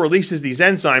cell releases these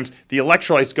enzymes, the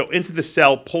electrolytes go into the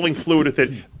cell, pulling fluid with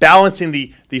it, balancing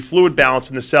the fluid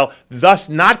balance in the cell, thus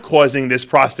not causing this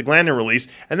prostaglandin release.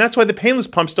 And that's why the painless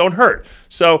pumps don't hurt.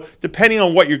 So depending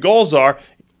on what your goals are,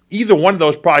 either one of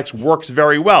those products works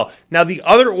very well. Now, the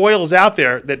other oils out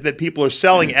there that people are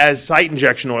selling as site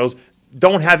injection oils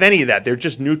don't have any of that. They're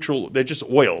just neutral. They're just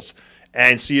oils.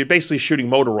 And so you're basically shooting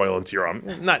motor oil into your arm.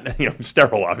 Not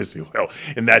sterile, obviously, oil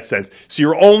in that sense. So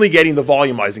you're only getting the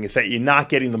volumizing effect. You're not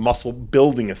getting the muscle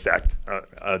building effect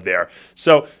there.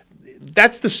 So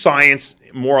that's the science,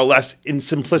 more or less, in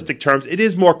simplistic terms. It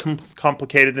is more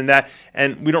complicated than that.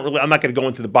 And I'm not going to go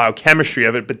into the biochemistry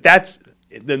of it, but that's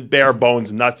the bare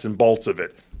bones, nuts and bolts of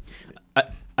it.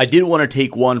 I did want to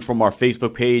take one from our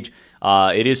Facebook page.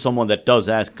 It is someone that does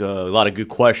ask a lot of good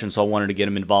questions, so I wanted to get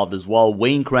him involved as well.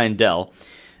 Wayne Crandell.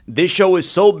 This show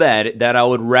is so bad that I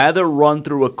would rather run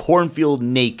through a cornfield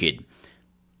naked.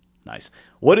 Nice.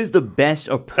 What is the best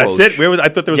approach? That's it? I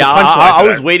thought there was a punchline. I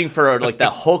was waiting for like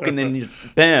that hook and then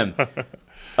bam.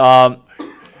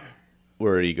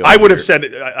 Where did he go? I would have said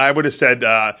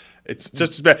it's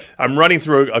just as bad. I'm running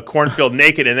through a cornfield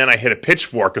naked, and then I hit a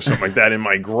pitchfork or something like that in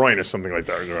my groin or something like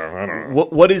that. I don't know.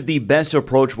 What is the best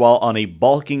approach while on a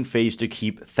bulking phase to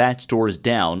keep fat stores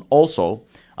down? Also,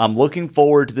 I'm looking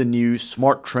forward to the new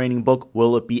Smart Training book.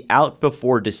 Will it be out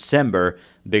before December?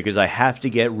 Because I have to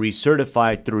get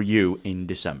recertified through you in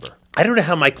December. I don't know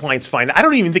how my clients find it. I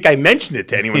don't even think I mentioned it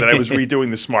to anyone that I was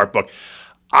redoing the Smart book.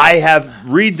 I have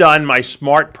redone my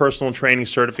Smart Personal Training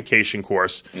certification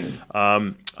course.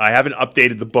 I haven't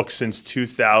updated the book since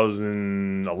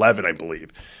 2011, I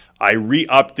believe. I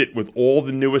re-upped it with all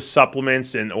the newest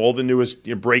supplements and all the newest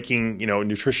breaking,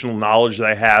 nutritional knowledge that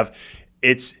I have.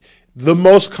 It's the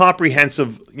most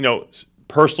comprehensive,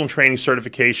 personal training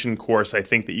certification course I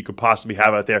think that you could possibly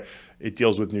have out there. It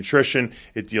deals with nutrition.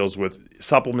 It deals with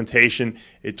supplementation.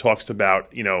 It talks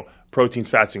about, proteins,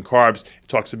 fats, and carbs. It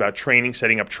talks about training,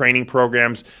 setting up training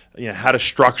programs, how to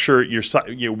structure your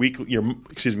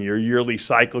yearly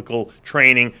cyclical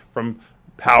training from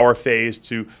power phase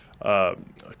to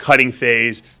cutting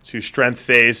phase to strength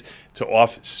phase to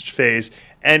off phase.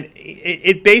 And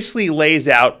it basically lays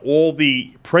out all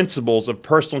the principles of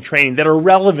personal training that are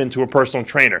relevant to a personal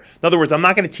trainer. In other words, I'm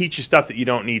not going to teach you stuff that you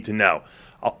don't need to know.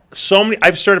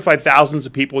 I've certified thousands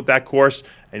of people with that course,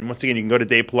 and once again, you can go to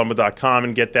DavePalumbo.com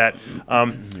and get that.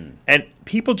 And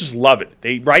people just love it.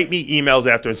 They write me emails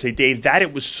after and say, Dave,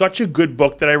 it was such a good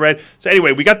book that I read. So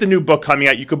anyway, we got the new book coming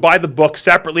out. You could buy the book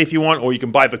separately if you want, or you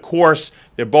can buy the course.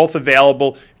 They're both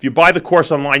available. If you buy the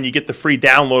course online, you get the free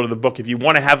download of the book. If you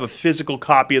want to have a physical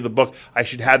copy of the book, I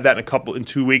should have that in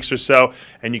 2 weeks or so.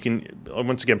 And you can,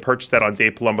 once again, purchase that on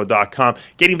DavePalumbo.com.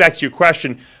 Getting back to your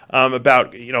question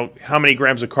about, how many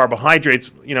grams of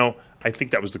carbohydrates, I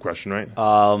think that was the question, right?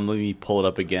 Let me pull it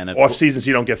up again. Off season, so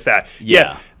you don't get fat.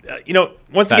 Yeah.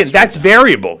 Once again, that's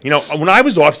variable. When I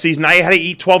was off season, I had to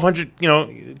eat 1,200,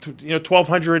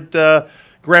 1,200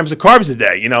 grams of carbs a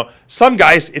day. Some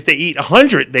guys, if they eat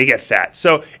 100, they get fat.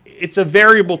 So it's a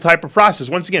variable type of process.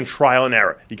 Once again, trial and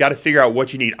error. You got to figure out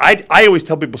what you need. I always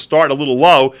tell people start a little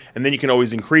low, and then you can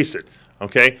always increase it.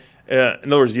 Okay. In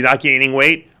other words, you're not gaining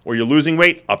weight or you're losing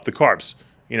weight, up the carbs.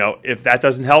 If that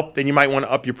doesn't help, then you might want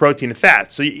to up your protein and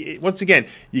fat. So once again,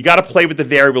 you got to play with the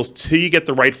variables till you get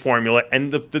the right formula.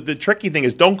 And the tricky thing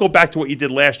is don't go back to what you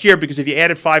did last year, because if you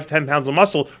added 5-10 pounds of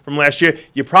muscle from last year,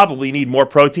 you probably need more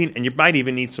protein and you might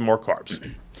even need some more carbs.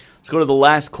 Let's go to the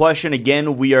last question.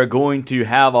 Again, we are going to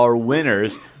have our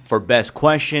winners for best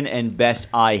question and best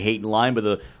I hate line. But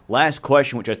the last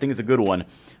question, which I think is a good one,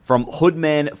 from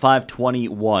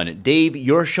Hoodman521. Dave,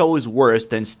 your show is worse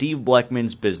than Steve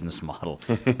Bleckman's business model.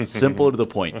 Simple to the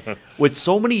point. With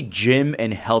so many gym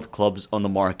and health clubs on the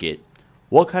market,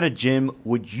 what kind of gym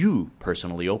would you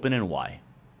personally open and why?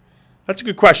 That's a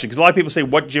good question, because a lot of people say,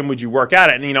 what gym would you work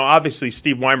out at? And, obviously,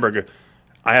 Steve Weinberger,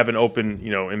 I have an open,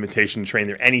 invitation to train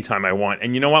there anytime I want.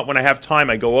 And you know what? When I have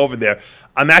time, I go over there.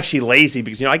 I'm actually lazy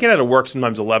because, I get out of work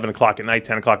sometimes 11 o'clock at night,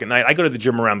 10 o'clock at night. I go to the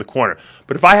gym around the corner.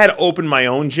 But if I had to open my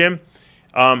own gym,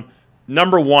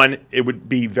 number one, it would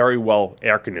be very well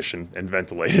air conditioned and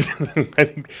ventilated. I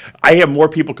think I have more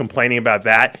people complaining about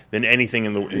that than anything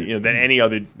in the than any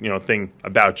other thing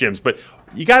about gyms. But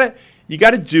you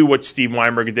gotta do what Steve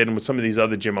Weinberger did and what some of these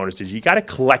other gym owners did. You got to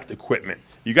collect equipment.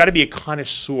 You got to be a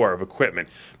connoisseur of equipment,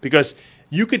 because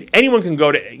anyone can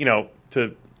go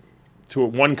to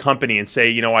one company and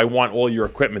say, I want all your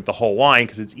equipment, the whole line,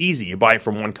 because it's easy. You buy it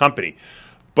from one company.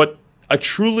 But a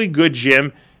truly good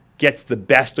gym gets the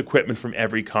best equipment from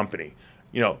every company.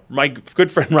 My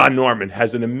good friend Ron Norman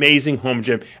has an amazing home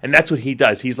gym, and that's what he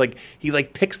does. He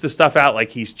picks the stuff out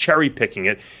like he's cherry picking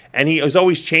it, and he is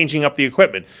always changing up the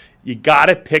equipment. You got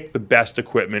to pick the best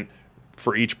equipment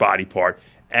for each body part.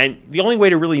 And the only way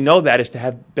to really know that is to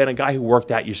have been a guy who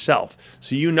worked out yourself.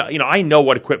 So I know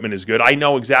what equipment is good. I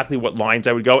know exactly what lines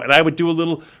I would go, and I would do a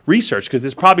little research, because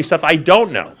there's probably stuff I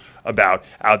don't know about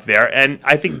out there. And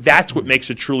I think that's what makes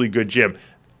a truly good gym.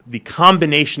 The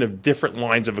combination of different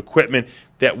lines of equipment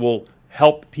that will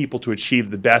help people to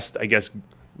achieve the best,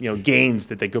 gains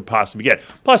that they could possibly get.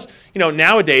 Plus,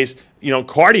 nowadays,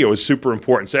 cardio is super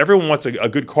important. So everyone wants a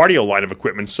good cardio line of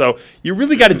equipment. So you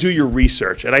really got to do your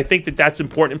research. And I think that that's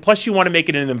important. And plus, you want to make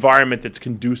it an environment that's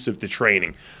conducive to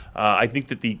training. I think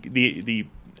that the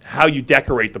how you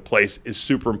decorate the place is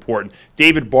super important.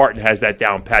 David Barton has that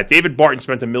down pat. David Barton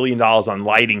spent $1 million on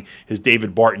lighting his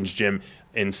David Barton's gym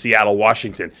in Seattle,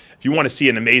 Washington. If you want to see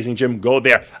an amazing gym, go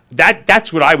there.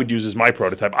 That's what I would use as my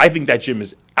prototype. I think that gym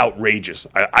is outrageous.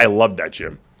 I love that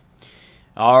gym.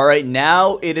 All right,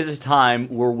 now it is a time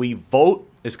where we vote.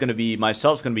 It's going to be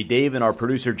myself, it's going to be Dave, and our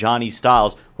producer, Johnny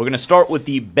Styles. We're going to start with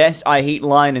the best I hate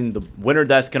line, and the winner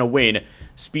that's going to win,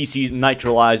 Species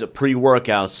Neutralized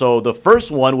Pre-Workout. So the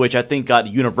first one, which I think got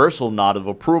universal nod of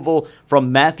approval,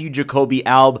 from Matthew Jacoby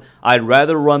Alb: I'd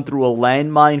rather run through a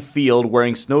landmine field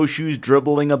wearing snowshoes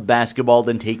dribbling a basketball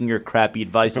than taking your crappy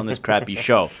advice on this crappy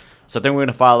show. So I think we're going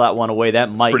to file that one away.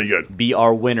 That might be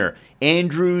our winner.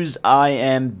 Andrews, I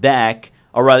am back.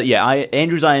 Or rather,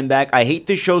 Andrews, I am back. I hate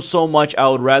this show so much, I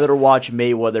would rather watch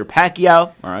Mayweather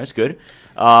Pacquiao. All right, that's good.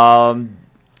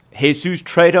 Jesus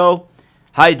Treto: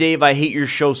 hi, Dave. I hate your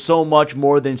show so much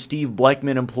more than Steve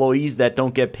Bleckman employees that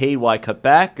don't get paid while I cut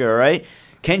back. All right.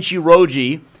 Kenshi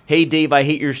Roji: Hey Dave, I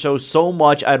hate your show so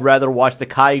much. I'd rather watch the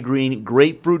Kai Green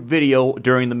grapefruit video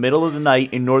during the middle of the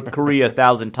night in North Korea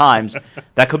 1,000 times.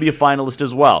 That could be a finalist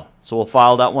as well. So we'll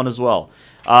file that one as well.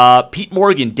 Pete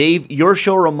Morgan, Dave, your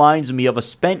show reminds me of a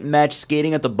spent match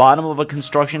skating at the bottom of a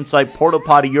construction site porta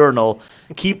potty urinal.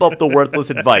 Keep up the worthless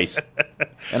advice.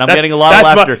 And I'm getting a lot of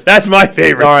laughter. That's my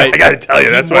favorite. All right. I got to tell you,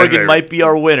 that's Pete my Morgan favorite. might be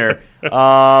our winner.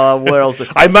 What else?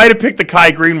 I might have picked the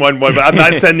Kai Green one, but I'm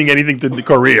not sending anything to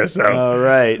Korea. So all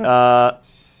right. All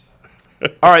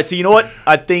right. So you know what?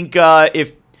 I think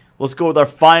let's go with our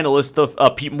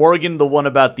finalist, Pete Morgan, the one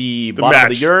about the bottom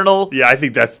match. of the urinal. Yeah, I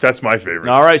think that's my favorite.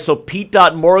 All right. So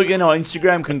Pete.Morgan on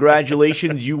Instagram,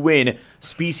 congratulations, you win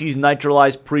Species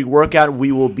Nitralized Pre-Workout.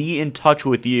 We will be in touch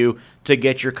with you to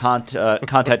get your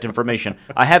contact information.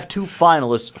 I have two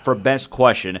finalists for best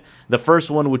question. The first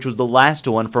one, which was the last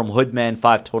one from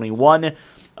Hoodman521.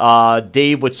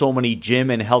 Dave, with so many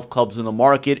gym and health clubs in the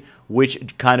market,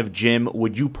 which kind of gym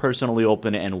would you personally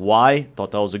open and why?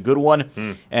 Thought that was a good one.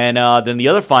 And then the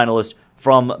other finalist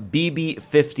from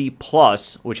BB50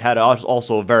 Plus, which had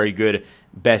also a very good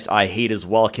best I hate as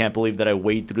well. Can't believe that I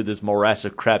waded through this morass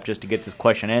of crap just to get this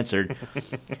question answered.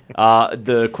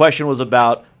 The question was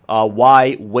about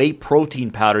why whey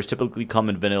protein powders typically come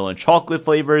in vanilla and chocolate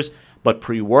flavors, but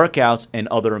pre-workouts and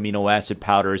other amino acid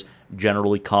powders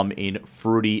generally come in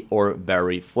fruity or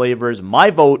berry flavors. My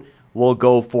vote will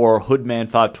go for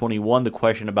Hoodman521, the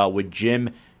question about what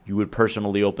gym you would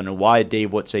personally open and why.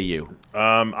 Dave, what say you?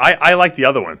 I like the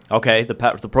other one. Okay, the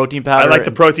protein powder. I like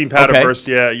the protein powder Okay. versus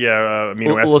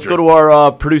amino acid. Let's go to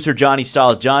our producer, Johnny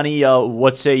Styles. Johnny,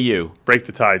 what say you? Break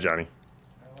the tie, Johnny.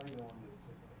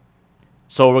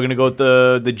 So we're going to go with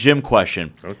the gym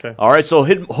question. Okay. All right, so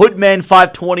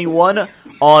Hoodman521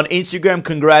 on Instagram,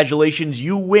 congratulations.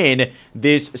 You win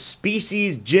this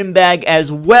Species gym bag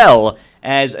as well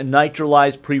as a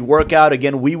Nitralized Pre-Workout.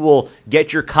 Again, we will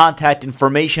get your contact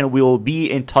information. We will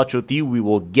be in touch with you. We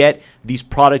will get these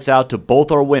products out to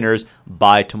both our winners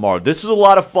by tomorrow. This is a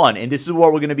lot of fun, and this is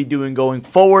what we're going to be doing going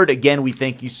forward. Again, we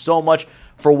thank you so much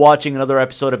for watching another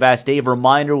episode of Ask Dave.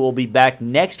 Reminder, we'll be back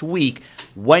next week,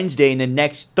 Wednesday, and then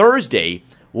next Thursday,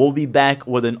 we'll be back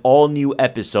with an all-new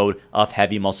episode of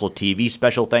Heavy Muscle TV.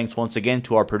 Special thanks once again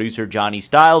to our producer, Johnny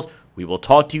Styles. We will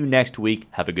talk to you next week.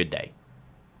 Have a good day.